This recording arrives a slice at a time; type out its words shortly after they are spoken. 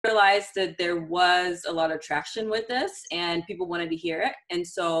realized that there was a lot of traction with this and people wanted to hear it. And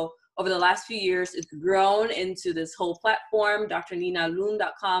so over the last few years, it's grown into this whole platform,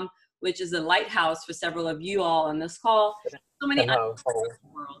 drninaloom.com, which is a lighthouse for several of you all on this call. So many Somehow,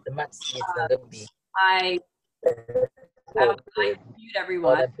 world. the match is gonna be I would like to mute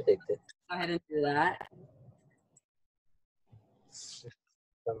everyone. more than predicted. Go ahead and do that.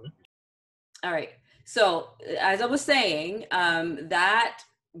 All right. So as I was saying, that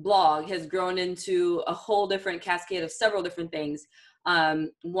blog has grown into a whole different cascade of several different things.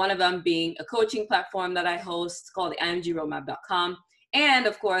 One of them being a coaching platform that I host called the imgroadmap.com. And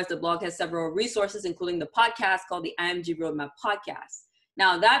of course, the blog has several resources, including the podcast called the IMG Roadmap Podcast.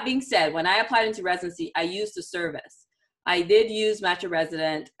 Now, that being said, when I applied into residency, I used the service. I did use Match a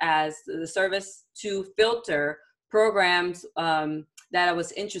Resident as the service to filter programs that I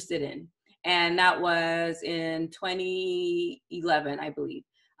was interested in. And that was in 2011, I believe.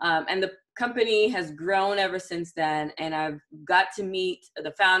 And the company has grown ever since then. And I've got to meet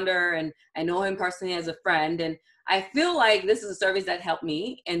the founder, and I know him personally as a friend. And I feel like this is a service that helped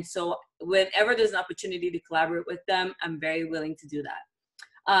me. And so whenever there's an opportunity to collaborate with them, I'm very willing to do that.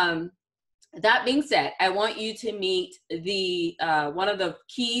 That being said, I want you to meet the one of the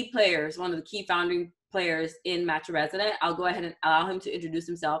key players, one of the key founding players in Match a Resident. I'll go ahead and allow him to introduce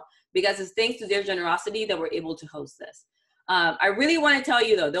himself, because it's thanks to their generosity that we're able to host this. I really want to tell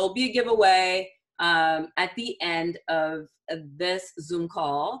you, though, there will be a giveaway at the end of this Zoom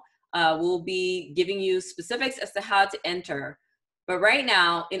call. We'll be giving you specifics as to how to enter. But right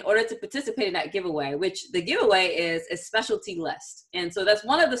now, in order to participate in that giveaway, which the giveaway is a specialty list. And so that's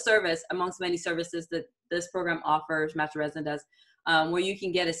one of the service amongst many services that this program offers, Match a Resident does, where you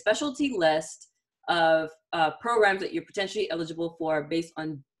can get a specialty list of programs that you're potentially eligible for based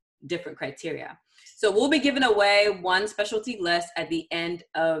on different criteria. So we'll be giving away one specialty list at the end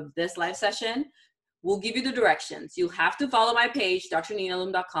of this live session. We'll give you the directions. You have to follow my page,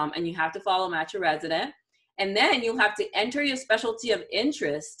 drninaloom.com, and you have to follow Match a Resident. And then you'll have to enter your specialty of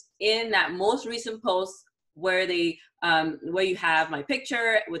interest in that most recent post where where you have my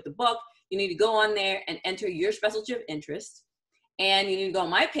picture with the book. You need to go on there and enter your specialty of interest. And you need to go on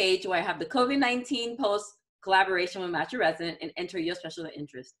my page where I have the COVID-19 post collaboration with Match a Resident and enter your specialty of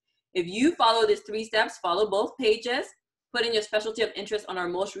interest. If you follow these 3 steps, follow both pages, put in your specialty of interest on our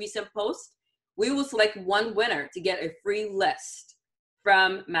most recent post, we will select one winner to get a free list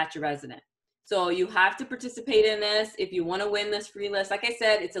from Match a Resident. So you have to participate in this if you want to win this free list. Like I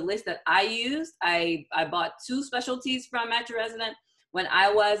said, it's a list that I used. I bought 2 specialties from Match a Resident when I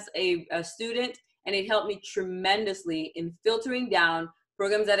was a student, and it helped me tremendously in filtering down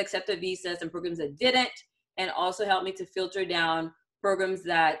programs that accepted visas and programs that didn't, and also helped me to filter down programs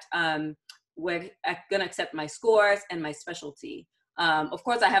that were going to accept my scores and my specialty. Of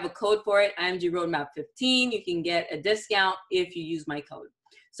course, I have a code for it, IMG Roadmap 15. You can get a discount if you use my code.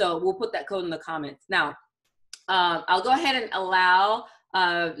 So we'll put that code in the comments. Now, I'll go ahead and allow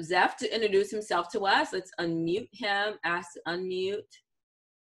Zeph to introduce himself to us. Let's unmute him, ask to unmute.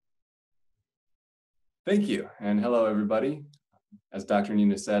 Thank you, and hello, everybody. As Dr.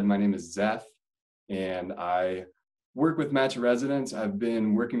 Nina said, my name is Zeph, and I work with Match a Resident. I've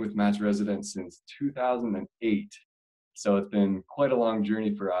been working with Match a Resident since 2008, so it's been quite a long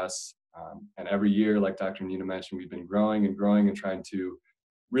journey for us. And every year, like Dr. Nina mentioned, we've been growing and growing and trying to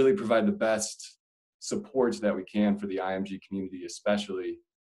really provide the best support that we can for the IMG community, especially.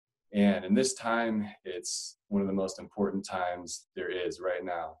 And in this time, it's one of the most important times there is right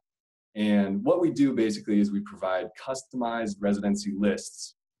now. And what we do basically is we provide customized residency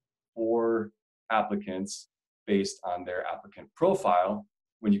lists for applicants based on their applicant profile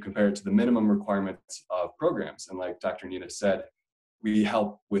when you compare it to the minimum requirements of programs. And like Dr. Nina said, we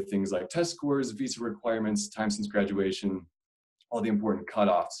help with things like test scores, visa requirements, time since graduation, all the important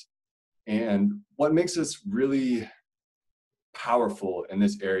cutoffs. And what makes us really powerful in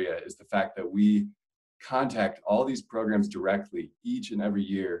this area is the fact that we contact all these programs directly each and every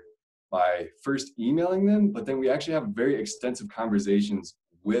year by first emailing them, but then we actually have very extensive conversations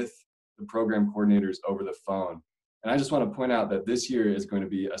with the program coordinators over the phone. And I just want to point out that this year is going to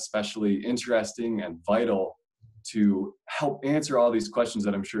be especially interesting and vital to help answer all these questions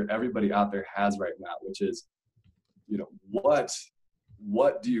that I'm sure everybody out there has right now, which is, you know, what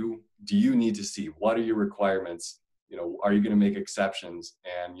do you need to see? What are your requirements? You know, are you going to make exceptions?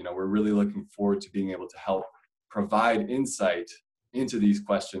 And, you know, we're really looking forward to being able to help provide insight into these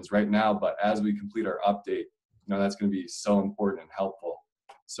questions right now. But as we complete our update, you know, that's going to be so important and helpful.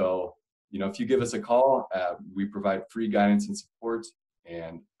 So, you know, if you give us a call, we provide free guidance and support,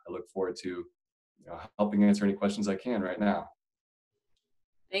 and I look forward to, you know, helping answer any questions I can right now.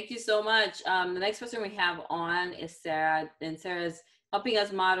 Thank you so much. The next person we have on is Sarah, and Sarah's helping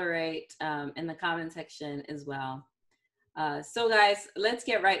us moderate in the comment section as well. So guys, let's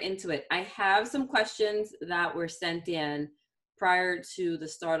get right into it. I have some questions that were sent in prior to the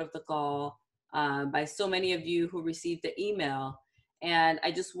start of the call by so many of you who received the email. And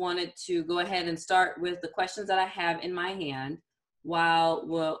I just wanted to go ahead and start with the questions that I have in my hand while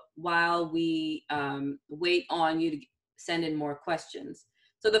we wait on you to send in more questions.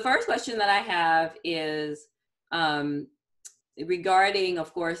 So the first question that I have is regarding,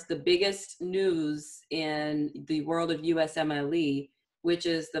 of course, the biggest news in the world of USMLE, which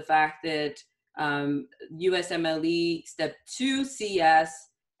is the fact that USMLE Step 2 CS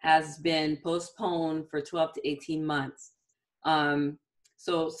has been postponed for 12 to 18 months.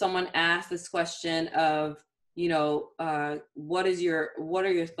 So someone asked this question of, what are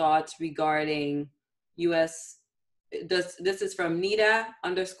your thoughts regarding US? This is from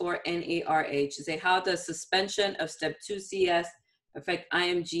Nita_NARH to say, how does suspension of Step 2 CS affect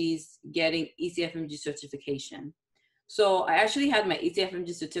IMG's getting ECFMG certification? So I actually had my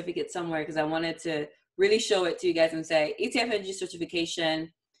ECFMG certificate somewhere because I wanted to really show it to you guys and say ECFMG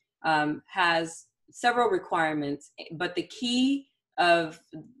certification has several requirements, but the key of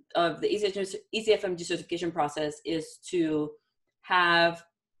the ECFMG certification process is to have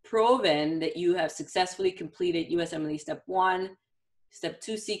proven that you have successfully completed USMLE Step 1, Step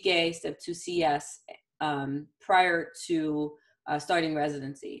 2 CK, Step 2 CS prior to starting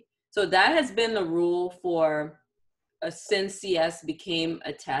residency. So that has been the rule for since CS became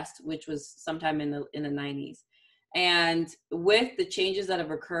a test, which was sometime in the 90s. And with the changes that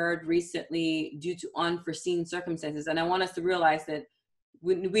have occurred recently due to unforeseen circumstances, and I want us to realize that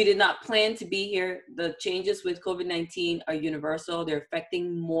we did not plan to be here. The changes with COVID-19 are universal. They're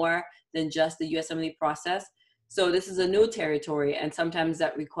affecting more than just the USMLE process. So this is a new territory, and sometimes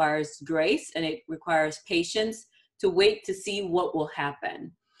that requires grace and it requires patience to wait to see what will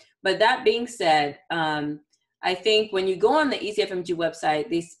happen. But that being said, I think when you go on the ECFMG website,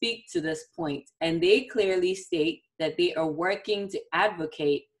 they speak to this point, and they clearly state that they are working to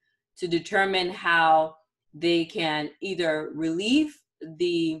advocate to determine how they can either relieve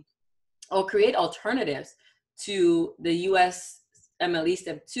or create alternatives to the USMLE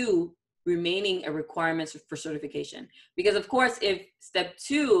Step 2 remaining a requirement for certification. Because of course, if Step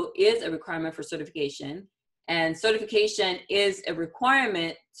 2 is a requirement for certification, and certification is a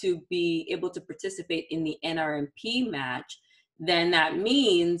requirement to be able to participate in the NRMP match, then that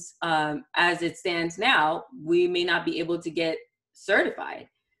means, as it stands now, we may not be able to get certified.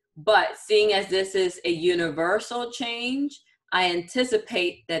 But seeing as this is a universal change, I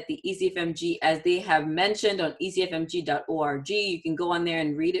anticipate that the ECFMG, as they have mentioned on ecfmg.org, you can go on there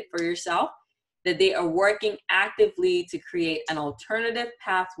and read it for yourself, that they are working actively to create an alternative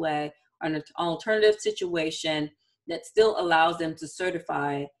pathway, an alternative situation that still allows them to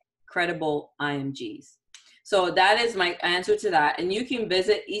certify credible IMGs. So that is my answer to that. And you can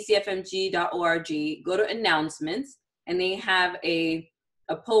visit ecfmg.org, go to announcements, and they have a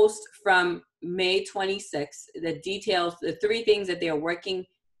post from May 26th that details the 3 things that they are working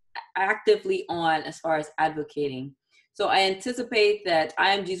actively on as far as advocating. So I anticipate that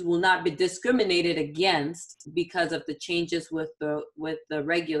IMGs will not be discriminated against because of the changes with the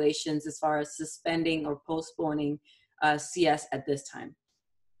regulations as far as suspending or postponing CS at this time.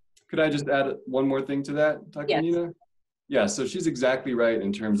 Could I just add one more thing to that, Dr. Yes. Nina? Yeah, so she's exactly right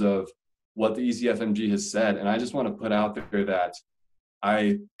in terms of what the ECFMG has said. And I just want to put out there that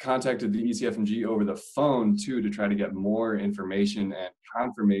I contacted the ECFMG over the phone too to try to get more information and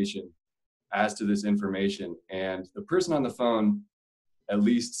confirmation as to this information. And the person on the phone at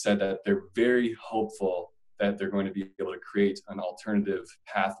least said that they're very hopeful that they're going to be able to create an alternative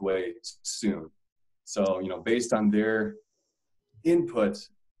pathway soon. So, based on their input,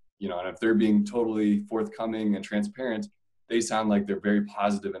 and if they're being totally forthcoming and transparent, they sound like they're very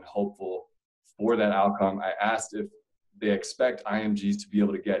positive and hopeful for that outcome. I asked if they expect IMGs to be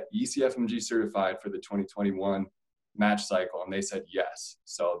able to get ECFMG certified for the 2021 match cycle, and they said yes.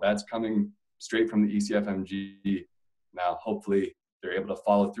 So that's coming straight from the ECFMG. Now, hopefully, they're able to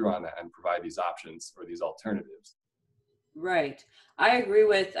follow through on that and provide these options or these alternatives. Right. I agree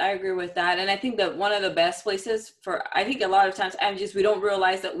with that. And I think that one of the best places I think a lot of times IMGs, we don't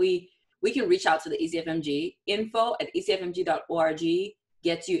realize that we can reach out to the ECFMG. info@ecfmg.org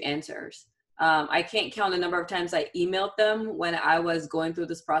gets you answers. I can't count the number of times I emailed them when I was going through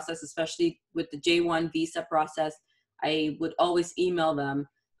this process, especially with the J1 visa process. I would always email them,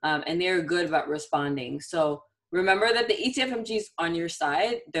 and they're good about responding. So remember that the ECFMG is on your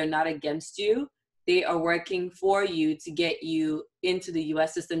side. They're not against you. they are working for you to get you into the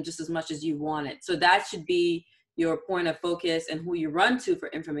US system just as much as you want it. So that should be your point of focus, and who you run to for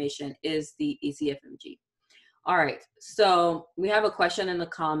information is the ECFMG. All right, so we have a question in the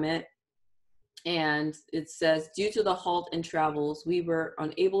comment, and it says, due to the halt in travels, we were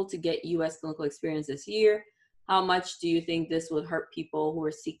unable to get US clinical experience this year. How much do you think this would hurt people who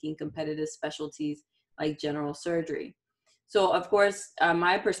are seeking competitive specialties like general surgery? So of course,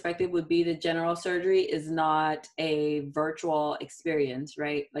 my perspective would be that general surgery is not a virtual experience,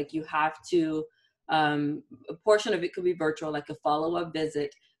 right? Like you have to, a portion of it could be virtual, like a follow-up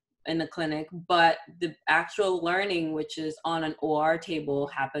visit in the clinic, but the actual learning, which is on an OR table,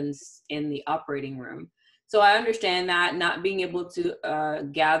 happens in the operating room. So I understand that not being able to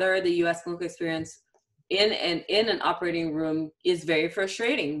gather the US clinical experience in an operating room is very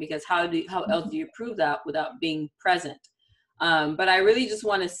frustrating, because how else do you prove that without being present? But I really just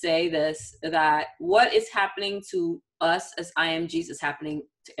want to say this, that what is happening to us as IMGs is happening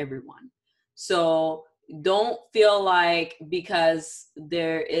to everyone. So don't feel like because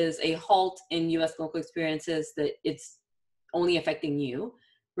there is a halt in US clinical experiences that it's only affecting you.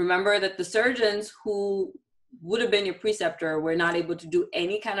 Remember that the surgeons who would have been your preceptor were not able to do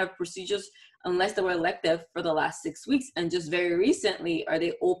any kind of procedures unless they were elective for the last 6 weeks. And just very recently are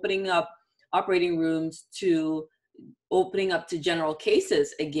they opening up operating rooms to general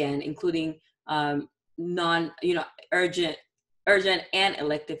cases again, including urgent and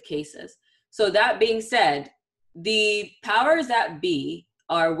elective cases. So that being said, the powers that be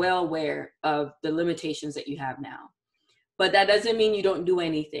are well aware of the limitations that you have now. But that doesn't mean you don't do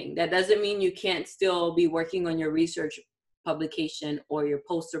anything. That doesn't mean you can't still be working on your research publication or your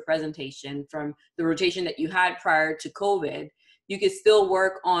poster presentation from the rotation that you had prior to COVID. You could still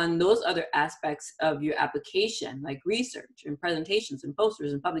work on those other aspects of your application, like research and presentations and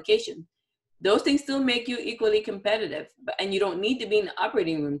posters and publication. Those things still make you equally competitive, and you don't need to be in the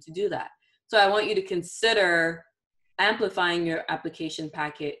operating room to do that. So I want you to consider amplifying your application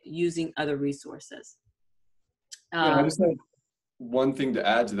packet using other resources. I just have one thing to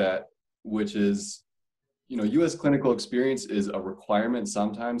add to that, which is, US clinical experience is a requirement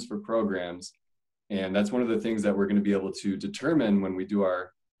sometimes for programs. And that's one of the things that we're going to be able to determine when we do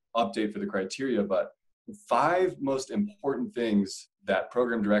our update for the criteria. But the 5 most important things that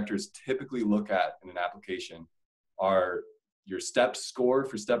program directors typically look at in an application are your STEP score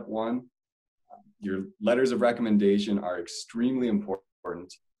for step 1. Your letters of recommendation are extremely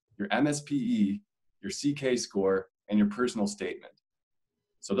important. Your MSPE, your CK score, and your personal statement.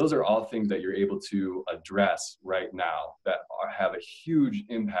 So those are all things that you're able to address right now that have a huge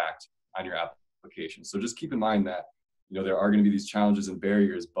impact on your application. So just keep in mind that, there are going to be these challenges and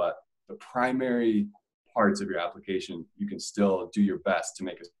barriers, but the primary parts of your application, you can still do your best to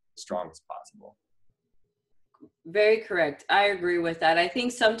make it as strong as possible. Very correct. I agree with that. I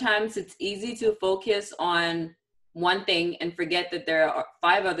think sometimes it's easy to focus on one thing and forget that there are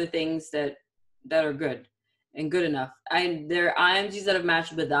 5 other things that are good and good enough. There are IMGs that have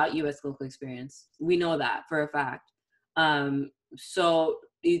matched without US clinical experience. We know that for a fact. So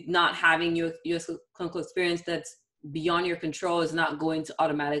not having US clinical experience that's beyond your control is not going to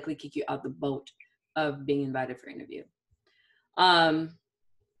automatically kick you out the boat of being invited for interview.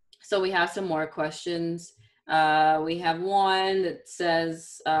 So we have some more questions. We have one that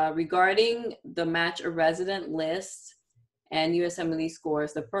says, regarding the match a resident list and USMLE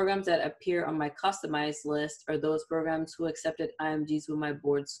scores, the programs that appear on my customized list are those programs who accepted IMGs with my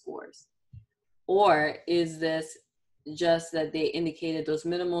board scores? Or is this just that they indicated those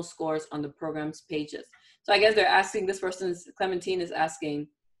minimal scores on the program's pages? So I guess they're asking, this person's, Clementine is asking,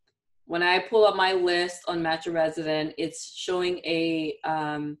 when I pull up my list on Match a Resident, it's showing a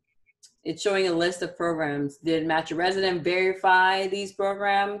list of programs. Did Match a Resident verify these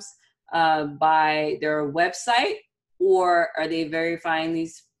programs by their website, or are they verifying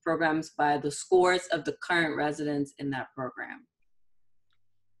these programs by the scores of the current residents in that program?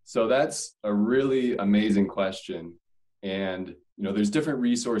 So that's a really amazing question. And, there's different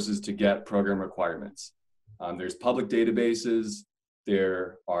resources to get program requirements. There's public databases,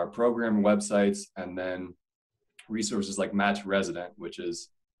 there are program websites, and then resources like Match Resident, which is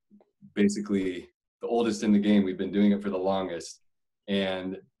basically the oldest in the game. We've been doing it for the longest.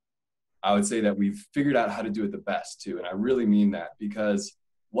 And I would say that we've figured out how to do it the best too. And I really mean that, because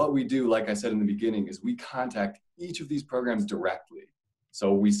what we do, like I said in the beginning, is we contact each of these programs directly.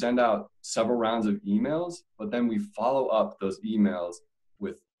 So we send out several rounds of emails, but then we follow up those emails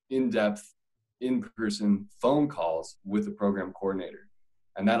with in-depth, in-person phone calls with the program coordinator.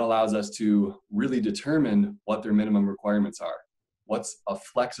 And that allows us to really determine what their minimum requirements are. what's a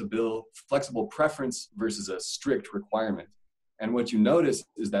flexible preference versus a strict requirement. And what you notice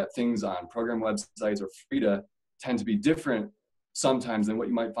is that things on program websites or FRIDA tend to be different sometimes than what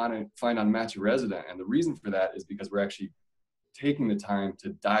you might find on Match a Resident. And the reason for that is because we're actually taking the time to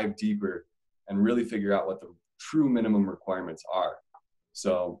dive deeper and really figure out what the true minimum requirements are.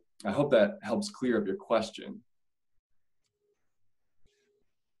 So I hope that helps clear up your question.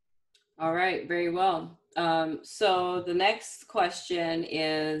 All right, very well. So the next question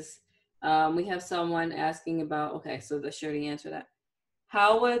is, we have someone asking about, okay, so the sure to answer that.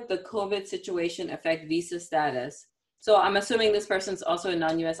 How would the COVID situation affect visa status? So I'm assuming this person's also a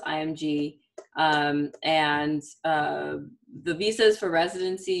non-US IMG, and the visas for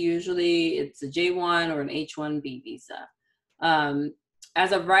residency, usually it's a J1 or an H1B visa.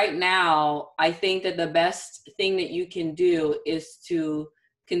 As of right now, I think that the best thing that you can do is to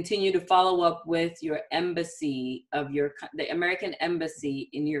continue to follow up with your embassy of the American embassy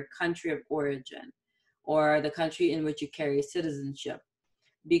in your country of origin, or the country in which you carry citizenship,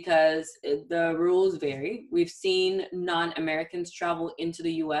 because the rules vary. We've seen non-Americans travel into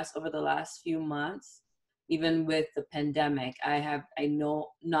the US over the last few months, even with the pandemic. I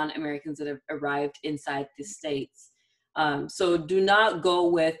know non-Americans that have arrived inside the States. So do not go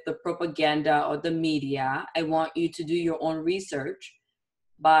with the propaganda or the media. I want you to do your own research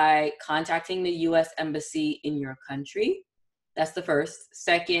by contacting the US Embassy in your country. That's the first.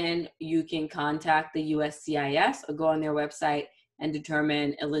 Second, you can contact the USCIS or go on their website and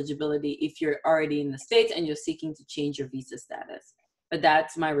determine eligibility if you're already in the States and you're seeking to change your visa status. But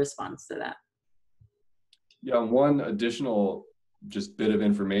that's my response to that. Yeah, one additional just bit of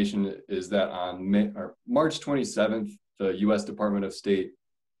information is that on March 27th, the US Department of State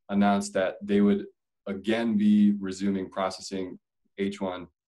announced that they would again be resuming processing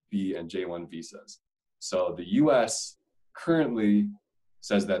H1B and J1 visas. So the US currently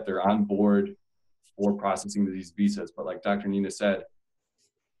says that they're on board for processing these visas, but like Dr. Nina said,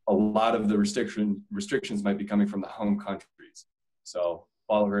 a lot of the restrictions might be coming from the home countries. So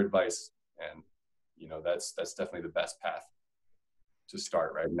follow her advice, and that's definitely the best path to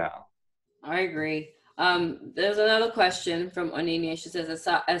start right now. I agree. There's another question from Onini. She says,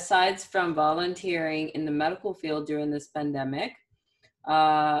 aside from volunteering in the medical field during this pandemic,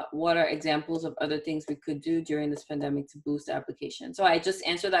 what are examples of other things we could do during this pandemic to boost the application? So I just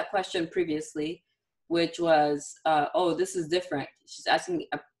answered that question previously, which was, this is different. She's asking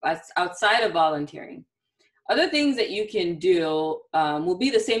outside of volunteering. Other things that you can do will be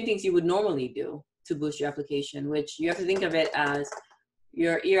the same things you would normally do to boost your application, which you have to think of it as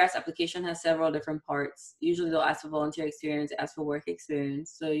your ERAS application has several different parts. Usually they'll ask for volunteer experience, ask for work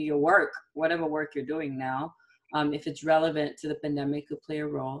experience. So your work, whatever work you're doing now, if it's relevant to the pandemic, could play a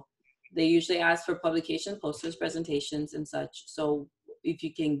role. They usually ask for publication, posters, presentations, and such. So if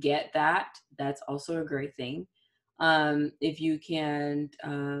you can get that, that's also a great thing. If you can,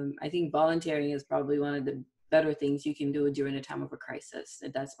 I think volunteering is probably one of the better things you can do during a time of a crisis.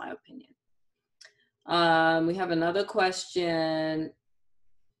 That's my opinion. We have another question.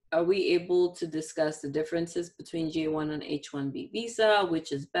 Are we able to discuss the differences between J1 and H1B visa?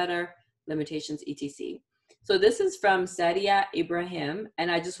 Which is better? Limitations, etc. So this is from Sadia Ibrahim,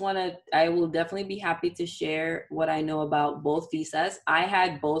 and I will definitely be happy to share what I know about both visas. I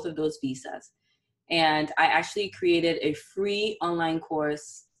had both of those visas, and I actually created a free online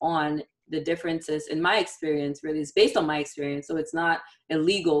course on the differences in my experience. Really, it's based on my experience, so it's not a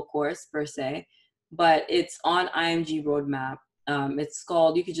legal course per se, but it's on IMG Roadmap. It's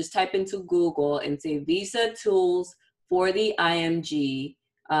called, you could just type into Google and say visa tools for the IMG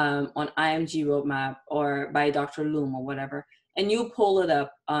on IMG Roadmap, or by Dr. Loom or whatever, and you pull it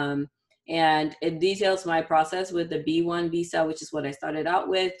up. And it details my process with the B1 visa, which is what I started out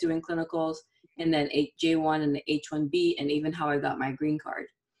with doing clinicals, and then J1 and the H1B, and even how I got my green card.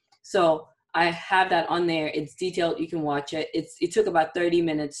 So I have that on there. It's detailed. You can watch it. It took about 30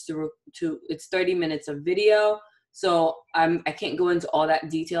 minutes it's 30 minutes of video. So I can't go into all that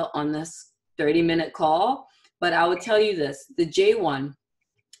detail on this 30-minute call, but I would tell you this, the J1,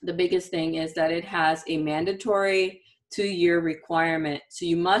 the biggest thing is that it has a mandatory 2-year requirement. So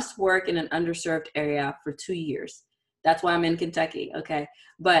you must work in an underserved area for 2 years. That's why I'm in Kentucky, okay?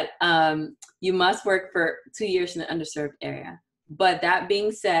 But you must work for 2 years in an underserved area. But that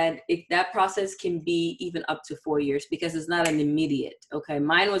being said, that process can be even up to 4 years because it's not an immediate, okay?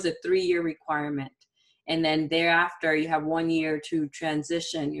 Mine was a 3-year requirement. And then thereafter, you have 1 year to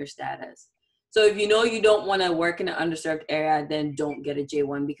transition your status. So if you know you don't want to work in an underserved area, then don't get a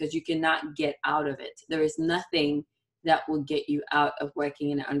J1 because you cannot get out of it. There is nothing that will get you out of working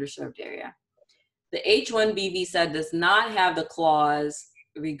in an underserved area. The H-1B visa does not have the clause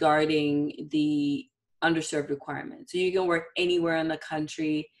regarding the underserved requirement. So you can work anywhere in the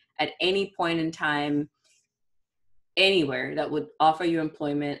country at any point in time, anywhere that would offer you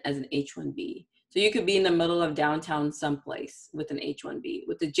employment as an H-1B. So you could be in the middle of downtown someplace with an H-1B.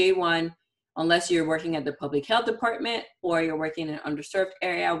 With the J-1, unless you're working at the public health department or you're working in an underserved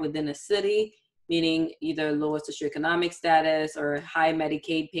area within a city, meaning either low socioeconomic status or high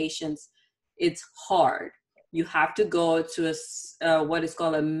Medicaid patients, it's hard. You have to go to what is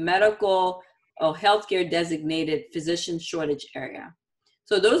called a medical or healthcare designated physician shortage area.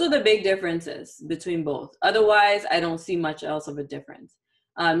 So those are the big differences between both. Otherwise, I don't see much else of a difference.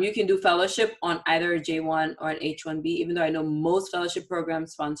 You can do fellowship on either a J1 or an H1B, even though I know most fellowship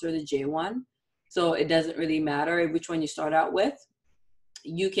programs sponsor the J1. So it doesn't really matter which one you start out with.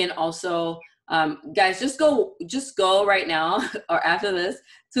 You can also, guys, just go right now or after this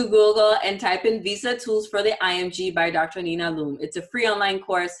to Google and type in Visa Tools for the IMG by Dr. Nina Loom. It's a free online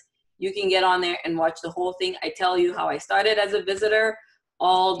course. You can get on there and watch the whole thing. I tell you how I started as a visitor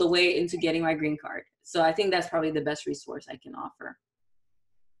all the way into getting my green card. So I think that's probably the best resource I can offer.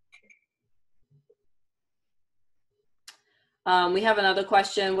 We have another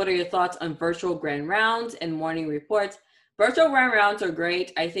question. What are your thoughts on virtual grand rounds and morning reports? Virtual grand rounds are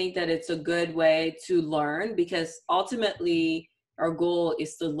great. I think that it's a good way to learn because ultimately our goal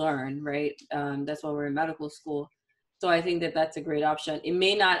is to learn, right? That's why we're in medical school. So I think that that's a great option. It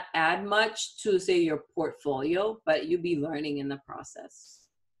may not add much to, say, your portfolio, but you'll be learning in the process.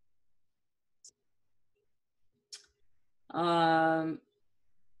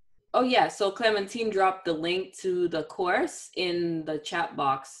 Oh yeah, so Clementine dropped the link to the course in the chat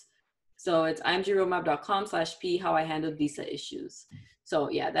box. So it's imgroadmap.com/p, how I handled visa issues. So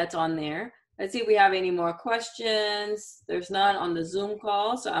yeah, that's on there. Let's see if we have any more questions. There's none on the Zoom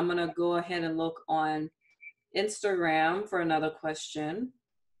call, so I'm gonna go ahead and look on Instagram for another question.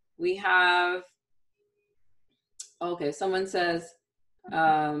 We have, okay, someone says,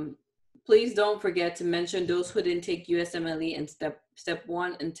 please don't forget to mention those who didn't take USMLE in step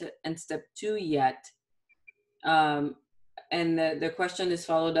 1 and step 2 yet. And the question is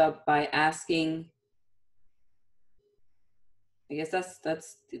followed up by asking, I guess that's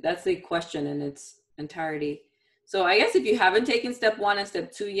the question in its entirety. So I guess if you haven't taken step 1 and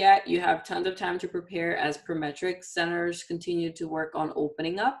step 2 yet, you have tons of time to prepare as Prometric centers continue to work on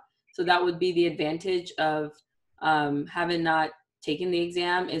opening up. So that would be the advantage of having not taken the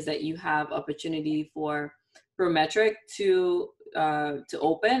exam, is that you have opportunity for Prometric to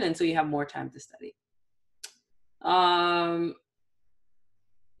open, and so you have more time to study.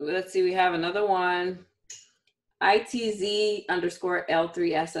 Let's see, we have another one.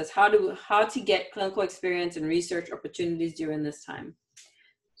 ITZ_L3 says, how to get clinical experience and research opportunities during this time.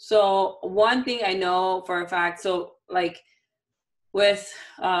 So one thing I know for a fact, so like with,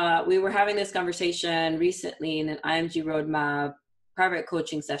 we were having this conversation recently in an IMG roadmap private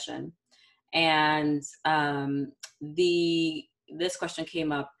coaching session. And this question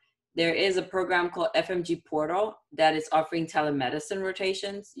came up. There is a program called FMG Portal that is offering telemedicine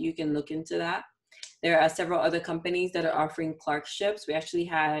rotations. You can look into that. There are several other companies that are offering clerkships. We actually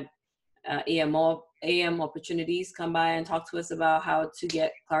had AM opportunities come by and talk to us about how to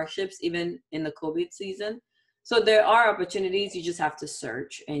get clerkships even in the COVID season. So there are opportunities, you just have to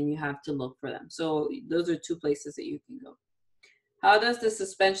search and you have to look for them. So those are two places that you can go. How does the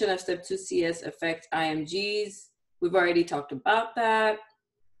suspension of step 2 CS affect IMGs? We've already talked about that.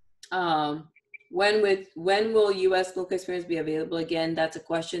 When will US clinical experience be available again? That's a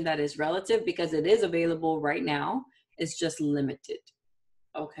question that is relative because it is available right now. It's just limited.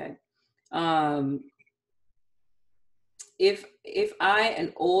 Okay. If I,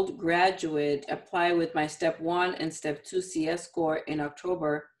 an old graduate, apply with my step 1 and step 2 CS score in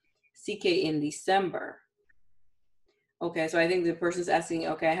October, CK in December. Okay, so I think the person's asking,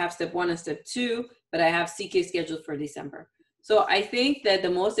 okay, I have step 1 and step 2, but I have CK scheduled for December. So I think that the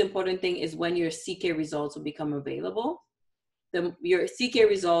most important thing is when your CK results will become available. Your CK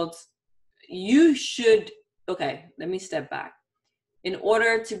results, you should, okay, let me step back. In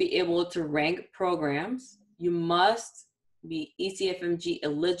order to be able to rank programs, you must be ECFMG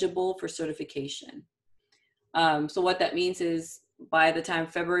eligible for certification. So what that means is by the time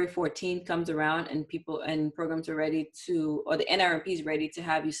February 14th comes around and people and programs are ready to, or the NRMP is ready to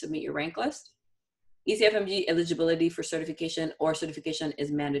have you submit your rank list, ECFMG eligibility for certification or certification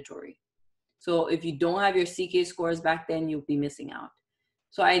is mandatory. So if you don't have your CK scores back then, you'll be missing out.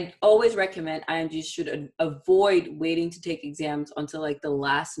 So I always recommend IMGs should avoid waiting to take exams until like the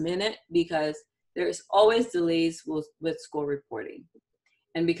last minute because there's always delays with score reporting.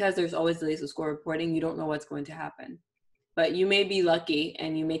 And because there's always delays with score reporting, you don't know what's going to happen. But you may be lucky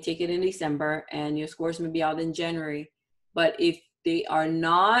and you may take it in December and your scores may be out in January. But if they are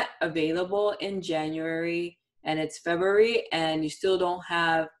not available in January and it's February and you still don't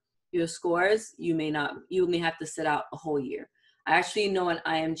have your scores, you may have to sit out a whole year. I actually know an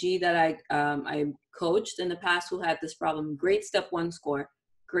IMG that I coached in the past who had this problem. Great step 1 score,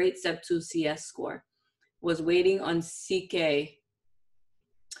 great step 2 CS score, was waiting on CK,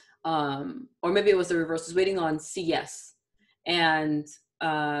 or maybe it was the reverse, was waiting on CS. And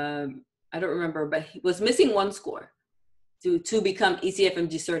I don't remember, but he was missing 1 score to become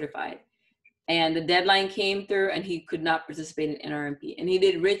ECFMG certified. And the deadline came through and he could not participate in NRMP. And he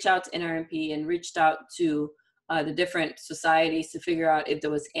did reach out to NRMP and reached out to the different societies to figure out if there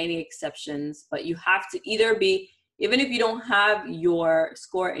was any exceptions. But you have to either be, even if you don't have your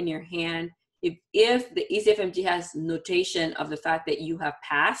score in your hand, if the ECFMG has notation of the fact that you have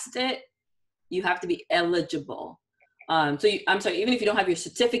passed it, you have to be eligible. I'm sorry, even if you don't have your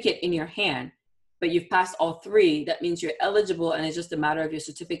certificate in your hand, but you've passed all 3, that means you're eligible and it's just a matter of your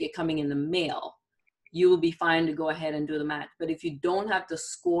certificate coming in the mail. You will be fine to go ahead and do the match. But if you don't have the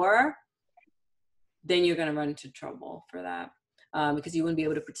score, then you're gonna run into trouble for that because you wouldn't be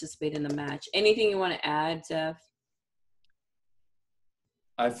able to participate in the match. Anything you wanna add, Jeff?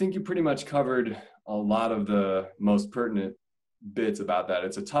 I think you pretty much covered a lot of the most pertinent bits about that.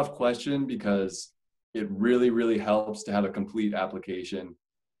 It's a tough question because it really, really helps to have a complete application.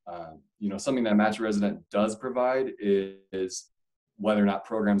 Something that Match Resident does provide is whether or not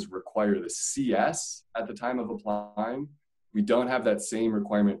programs require the CS at the time of applying. We don't have that same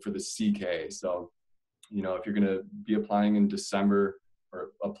requirement for the CK. So, if you're going to be applying in December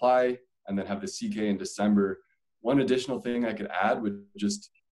or apply and then have the CK in December, one additional thing I could add would just,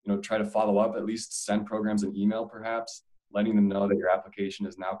 try to follow up, at least send programs an email perhaps, letting them know that your application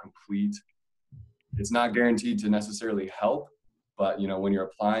is now complete. It's not guaranteed to necessarily help, but when you're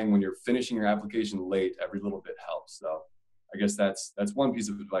applying, when you're finishing your application late, every little bit helps. So I guess that's one piece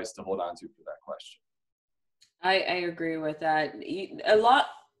of advice to hold on to for that question. I agree with that. A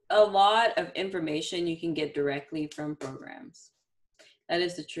lot of information you can get directly from programs. That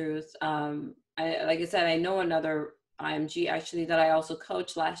is the truth. Like I said, I know another IMG actually that I also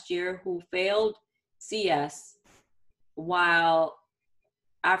coached last year who failed CS while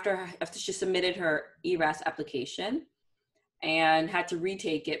after she submitted her ERAS application and had to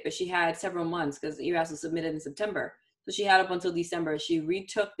retake it, but she had several months because ERAS was submitted in September. So she had up until December. She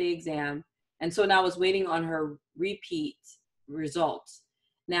retook the exam. And so now was waiting on her repeat results.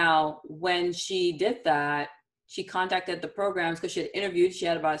 Now, when she did that, she contacted the programs because she had interviewed. She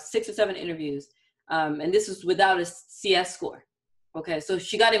had about 6 or 7 interviews. And this was without a CS score. Okay, so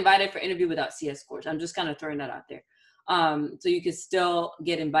she got invited for interview without CS scores. I'm just kind of throwing that out there. So you could still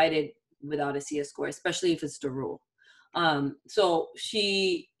get invited without a CS score, especially if it's the rule. So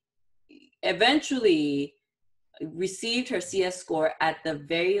she eventually received her CS score at the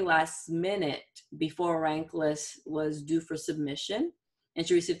very last minute before rank list was due for submission, and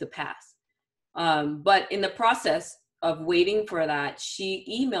she received the pass. But in the process of waiting for that, she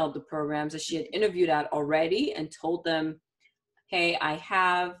emailed the programs that she had interviewed at already and told them, hey, I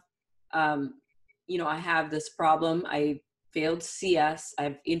have this problem. I failed CS.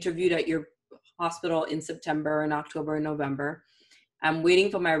 I've interviewed at your hospital in September and October and November. I'm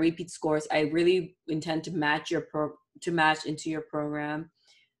waiting for my repeat scores. I really intend to match into your program.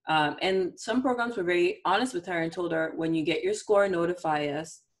 And some programs were very honest with her and told her, when you get your score, notify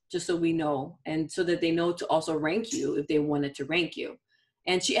us just so we know, and so that they know to also rank you if they wanted to rank you.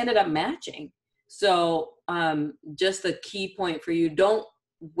 And she ended up matching. So just the key point for you, don't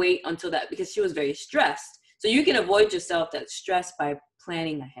wait until that, because she was very stressed. So you can avoid yourself that stress by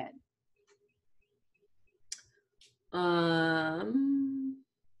planning ahead.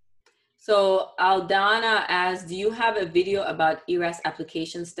 So Aldana asks, do you have a video about ERAS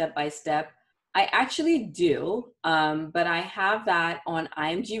application step-by-step? I actually do, but I have that on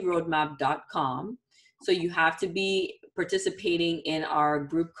imgroadmap.com. So you have to be participating in our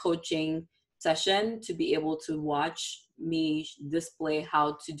group coaching session to be able to watch me display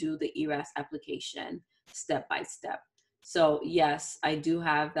how to do the ERAS application step-by-step. So yes, I do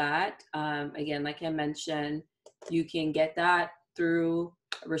have that. Again, like I mentioned, you can get that through,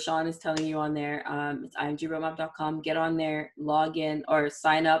 Rashawn is telling you on there, it's imgroadmap.com. Get on there, log in or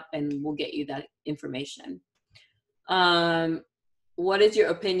sign up, and we'll get you that information. What is your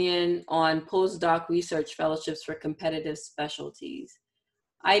opinion on postdoc research fellowships for competitive specialties?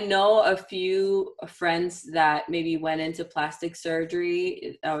 I know a few friends that maybe went into plastic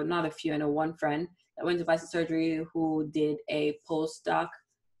surgery, not a few, I know one friend that went to plastic surgery who did a postdoc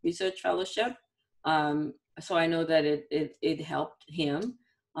research fellowship. So I know that it helped him.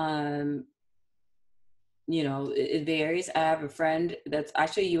 You know, it varies. I have a friend that's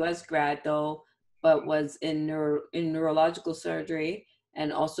actually a U.S. grad though, but was in neurological surgery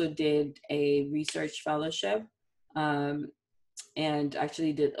and also did a research fellowship, and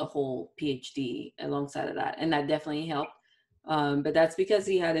actually did a whole PhD alongside of that, and that definitely helped. But that's because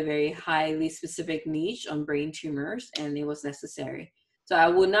he had a very highly specific niche on brain tumors, and it was necessary. So I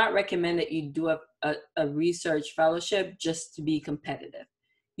would not recommend that you do a research fellowship just to be competitive.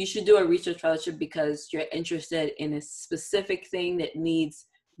 You should do a research fellowship because you're interested in a specific thing that needs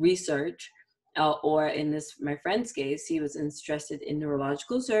research, or in this, my friend's case, he was interested in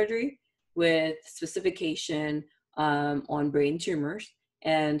neurological surgery with specification on brain tumors.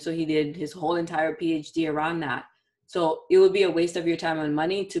 And so he did his whole entire PhD around that. So it would be a waste of your time and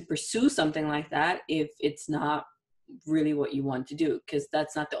money to pursue something like that if it's not really what you want to do, because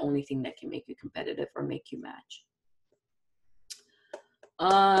that's not the only thing that can make you competitive or make you match.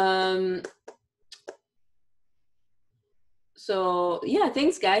 So yeah,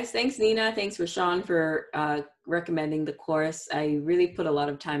 thanks guys. Thanks Nina. Thanks Rashawn for recommending the course. I really put a lot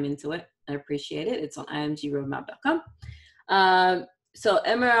of time into it. I appreciate it. It's on imgroadmap.com. So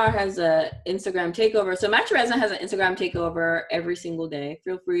MRR has a Instagram takeover. So Match Resident has an Instagram takeover every single day.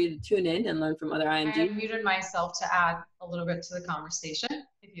 Feel free to tune in and learn from other IMG. I muted myself to add a little bit to the conversation,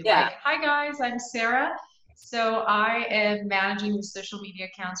 if you'd Yeah. like. Hi guys, I'm Sarah. So I am managing the social media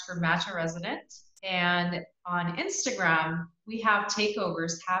accounts for Match Resident. And on Instagram, we have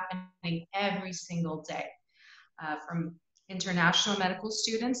takeovers happening every single day, from international medical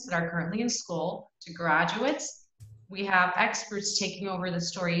students that are currently in school to graduates. We have experts taking over the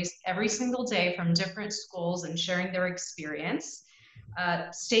stories every single day from different schools and sharing their experience.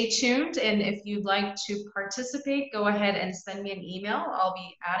 Stay tuned, and if you'd like to participate, go ahead and send me an email. I'll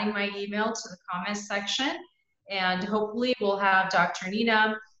be adding my email to the comments section, and hopefully we'll have Dr.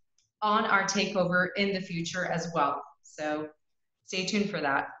 Nina on our takeover in the future as well. So stay tuned for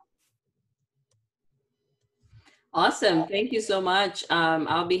that. Awesome. Thank you so much.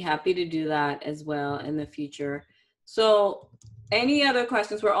 I'll be happy to do that as well in the future. So any other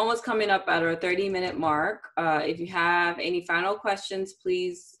questions? We're almost coming up at our 30-minute mark. If you have any final questions,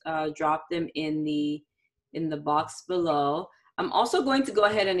 please drop them in the box below. I'm also going to go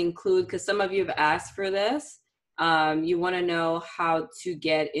ahead and include, because some of you have asked for this, you want to know how to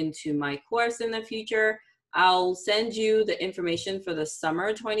get into my course in the future. I'll send you the information for the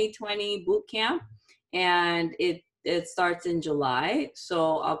summer 2020 boot camp, and it starts in July.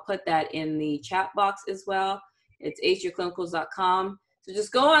 So I'll put that in the chat box as well. It's aceyourclinicals.com. So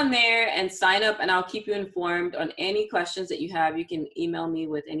just go on there and sign up, and I'll keep you informed on any questions that you have. You can email me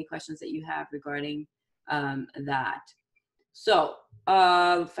with any questions that you have regarding that. So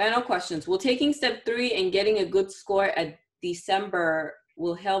final questions. Will taking step 3 and getting a good score at December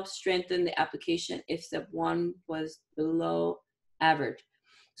will help strengthen the application if step 1 was below average?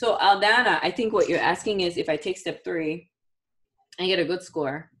 So Aldana, I think what you're asking is, if I take step 3 and get a good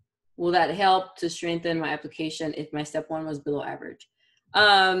score, will that help to strengthen my application if my step 1 was below average?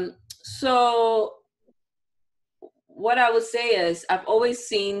 So what I would say is, I've always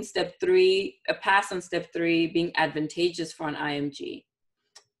seen step 3, a pass on step 3, being advantageous for an IMG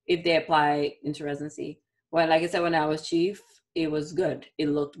if they apply into residency. Well, like I said, when I was chief, it was good. It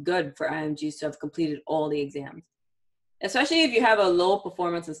looked good for IMGs to have completed all the exams, especially if you have a low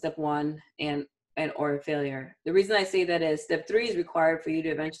performance in step 1 or a failure. The reason I say that is step 3 is required for you to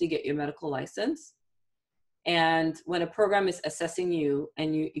eventually get your medical license. And when a program is assessing you,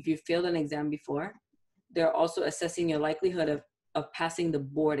 and if you failed an exam before, they're also assessing your likelihood of passing the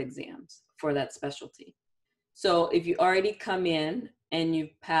board exams for that specialty. So if you already come in and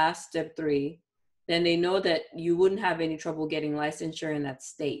you've passed step 3, then they know that you wouldn't have any trouble getting licensure in that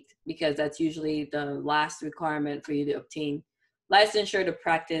state, because that's usually the last requirement for you to obtain licensure to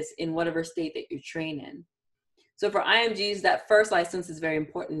practice in whatever state that you train in. So for IMGs, that first license is very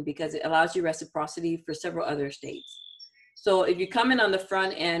important because it allows you reciprocity for several other states. So if you come in on the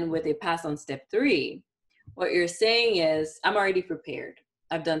front end with a pass on step 3, what you're saying is, I'm already prepared.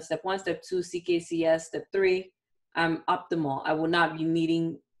 I've done step 1, step 2, CKCS, step 3. I'm optimal. I will not be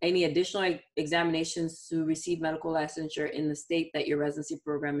needing any additional examinations to receive medical licensure in the state that your residency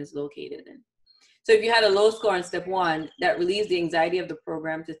program is located in. So if you had a low score in step 1, that relieves the anxiety of the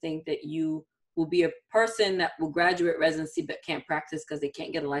program to think that you will be a person that will graduate residency but can't practice because they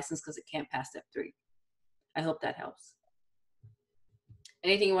can't get a license because it can't pass step 3. I hope that helps.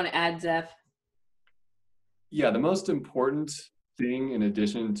 Anything you want to add, Zeph? Yeah, the most important thing, in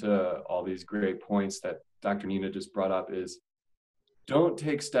addition to all these great points that Dr. Nina just brought up, is don't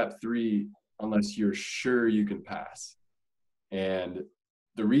take step 3 unless you're sure you can pass. And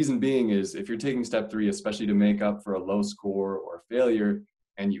the reason being is if you're taking step 3, especially to make up for a low score or failure,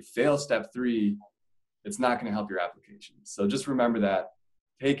 and you fail step 3, it's not going to help your application. So just remember that.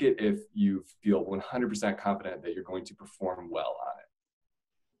 Take it if you feel 100% confident that you're going to perform well on it.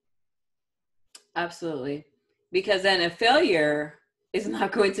 Absolutely. Because then a failure is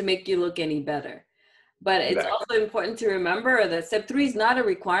not going to make you look any better. But it's also important to remember that step 3 is not a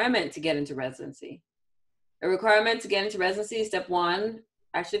requirement to get into residency. A requirement to get into residency, step 1,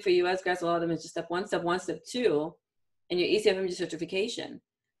 actually for US grads, a lot of them is just step 1, step 2, and your ECFMG certification.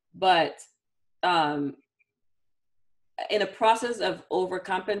 But in a process of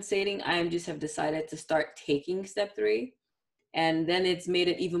overcompensating, IMGs have decided to start taking step 3. And then it's made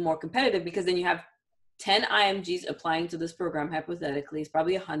it even more competitive because then you have 10 IMGs applying to this program, hypothetically, it's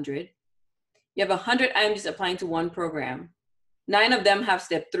probably 100. You have 100 IMGs applying to one program. 9 of them have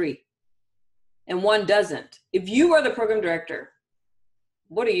step 3 and 1 doesn't. If you are the program director,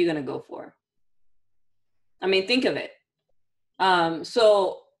 what are you going to go for? I mean, think of it.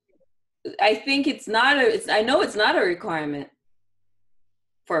 So I think I know it's not a requirement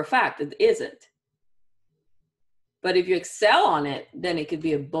for a fact. It isn't. But if you excel on it, then it could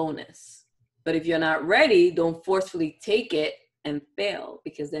be a bonus. But if you're not ready, don't forcefully take it and fail,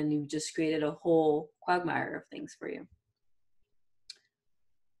 because then you've just created a whole quagmire of things for you.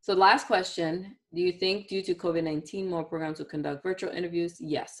 So last question, do you think due to COVID-19, more programs will conduct virtual interviews?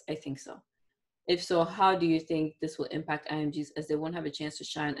 Yes, I think so. If so, how do you think this will impact IMGs as they won't have a chance to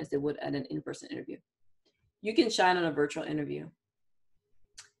shine as they would at an in-person interview? You can shine on a virtual interview.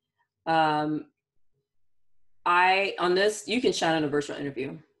 You can shine on a virtual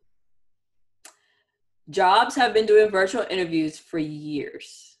interview. Jobs have been doing virtual interviews for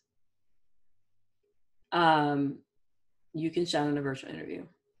years. You can shine on a virtual interview.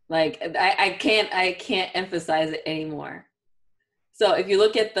 Like I can't emphasize it anymore. So if you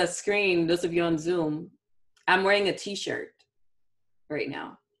look at the screen, those of you on Zoom, I'm wearing a t-shirt right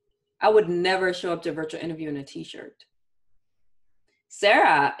now. I would never show up to a virtual interview in a t-shirt.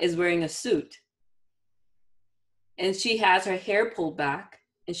 Sarah is wearing a suit and she has her hair pulled back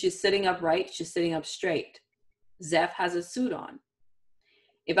and she's sitting upright, she's sitting up straight. Zeph has a suit on.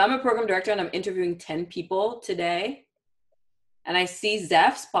 If I'm a program director and I'm interviewing 10 people today and I see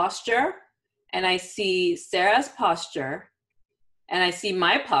Zeph's posture and I see Sarah's posture and I see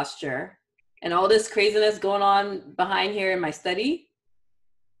my posture and all this craziness going on behind here in my study,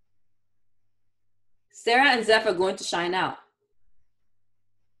 Sarah and Zeph are going to shine out.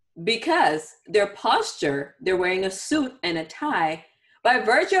 Because their posture, they're wearing a suit and a tie, by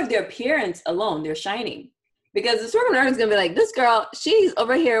virtue of their appearance alone, they're shining. Because the program director is going to be like, this girl, she's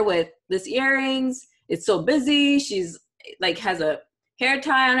over here with this earrings. It's so busy. She's like has a hair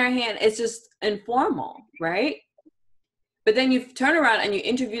tie on her hand. It's just informal, right? But then you turn around and you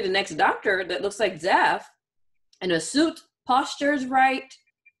interview the next doctor that looks like Zeph in a suit, posture's right,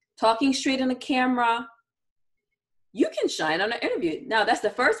 talking straight in the camera. You can shine on an interview. Now, that's the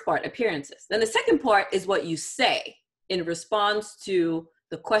first part, appearances. Then the second part is what you say in response to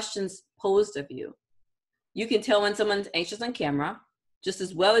the questions posed of you. You can tell when someone's anxious on camera, just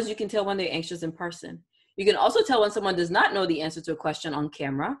as well as you can tell when they're anxious in person. You can also tell when someone does not know the answer to a question on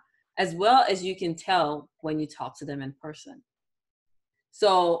camera, as well as you can tell when you talk to them in person.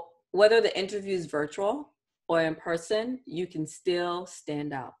 So whether the interview is virtual or in person, you can still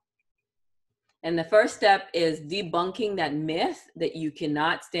stand out. And the first step is debunking that myth that you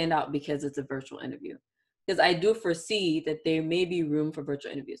cannot stand out because it's a virtual interview. Because I do foresee that there may be room for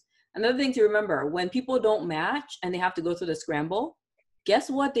virtual interviews. Another thing to remember, when people don't match and they have to go through the scramble, guess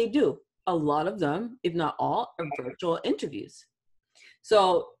what they do? A lot of them, if not all, are virtual interviews.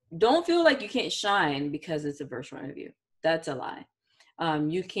 So don't feel like you can't shine because it's a virtual interview. That's a lie.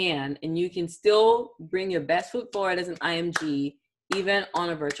 You can, and you can still bring your best foot forward as an IMG, even on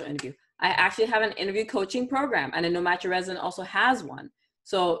a virtual interview. I actually have an interview coaching program, and I know Match Your Resident also has one.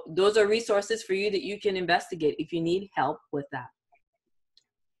 So those are resources for you that you can investigate if you need help with that.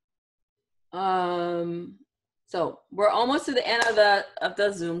 So we're almost to the end of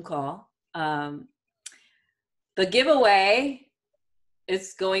the Zoom call. The giveaway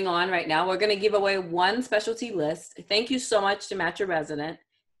is going on right now. We're going to give away one specialty list. Thank you so much to Match Your Resident.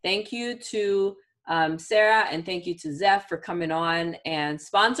 Thank you to Sarah, and thank you to Zeph for coming on and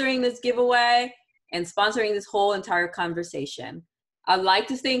sponsoring this giveaway and sponsoring this whole entire conversation. I'd like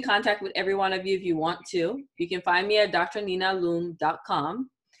to stay in contact with every one of you if you want to. You can find me at drninaloom.com.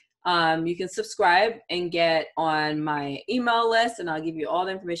 You can subscribe and get on my email list, and I'll give you all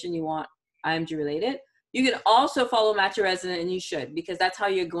the information you want IMG related. You can also follow Match a Resident, and you should, because that's how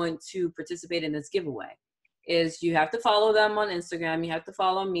you're going to participate in this giveaway. Is you have to follow them on Instagram, you have to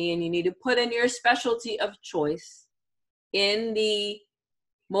follow me, and you need to put in your specialty of choice in the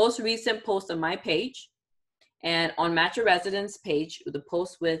most recent post on my page. And on Match a Resident's page, the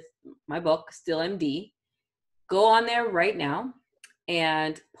post with my book, Still MD, go on there right now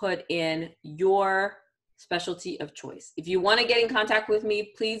and put in your specialty of choice. If you want to get in contact with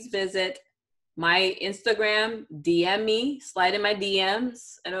me, please visit my Instagram, DM me, slide in my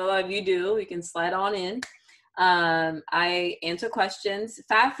DMs. I know a lot of you do. You can slide on in. I answer questions.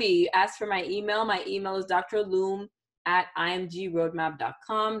 Fafi asked for my email. My email is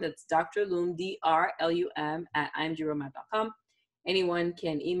drloom@imgroadmap.com. That's drloom, DRLUM @imgroadmap.com. Anyone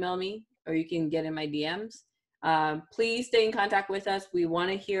can email me, or you can get in my DMs. Please stay in contact with us. We want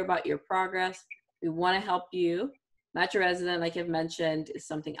to hear about your progress. We want to help you. Match a Resident, like I've mentioned, is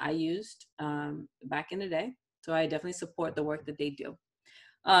something I used back in the day. So I definitely support the work that they do.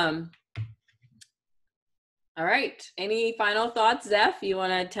 All right. Any final thoughts, Zeph? You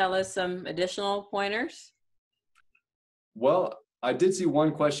want to tell us some additional pointers? Well, I did see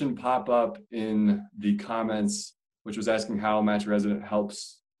one question pop up in the comments, which was asking how Match a Resident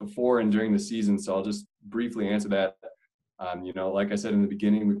helps before and during the season. So I'll just briefly answer that. Like I said in the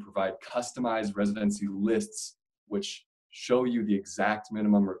beginning, we provide customized residency lists, which show you the exact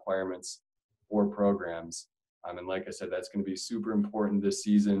minimum requirements for programs. And like I said, that's going to be super important this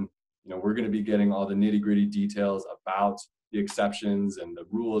season. We're going to be getting all the nitty-gritty details about the exceptions and the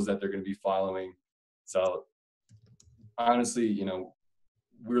rules that they're going to be following. So honestly,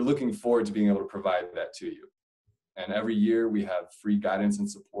 we're looking forward to being able to provide that to you. And every year we have free guidance and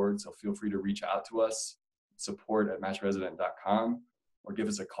support. So feel free to reach out to us, support@matchresident.com, or give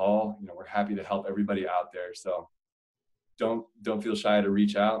us a call. We're happy to help everybody out there. So don't feel shy to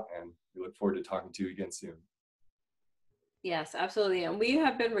reach out, and we look forward to talking to you again soon. Yes, absolutely. And we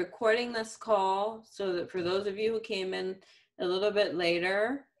have been recording this call so that for those of you who came in a little bit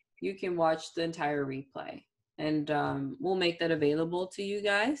later, you can watch the entire replay. And we'll make that available to you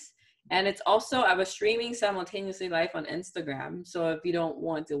guys. And it's also, I was streaming simultaneously live on Instagram. So if you don't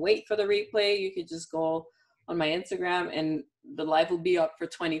want to wait for the replay, you could just go on my Instagram and the live will be up for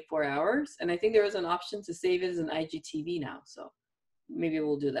 24 hours. And I think there is an option to save it as an IGTV now. So maybe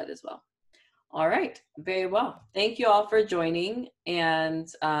we'll do that as well. All right, very well. Thank you all for joining.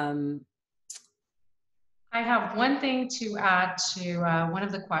 And I have one thing to add to one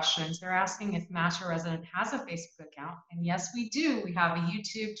of the questions. They're asking if Match a Resident has a Facebook account. And yes, we do. We have a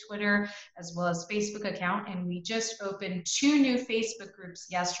YouTube, Twitter, as well as Facebook account. And we just opened 2 new Facebook groups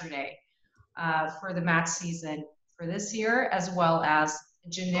yesterday for the match season for this year, as well as a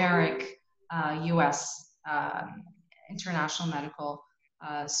generic US International Medical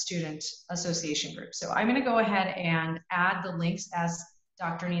Student Association group. So I'm going to go ahead and add the links as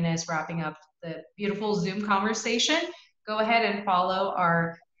Dr. Nina is wrapping up the beautiful Zoom conversation. Go ahead and follow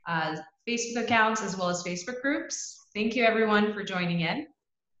our Facebook accounts as well as Facebook groups. Thank you everyone for joining in.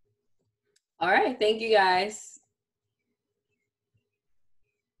 All right, thank you guys.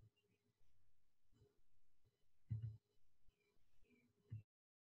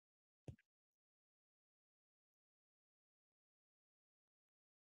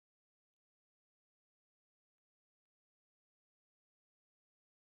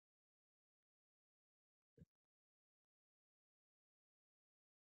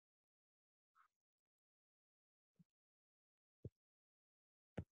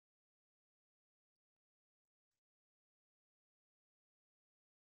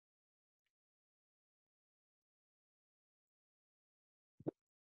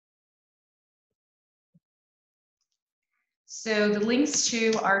 So the links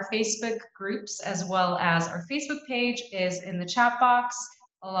to our Facebook groups as well as our Facebook page is in the chat box,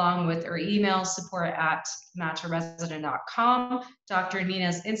 along with our email, support@matcharesident.com, Dr.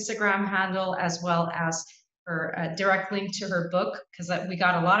 Nina's Instagram handle, as well as her direct link to her book, because we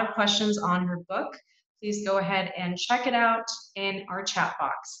got a lot of questions on her book. Please go ahead and check it out in our chat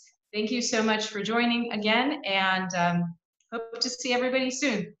box. Thank you so much for joining again, and hope to see everybody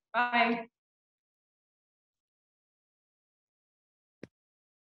soon. Bye.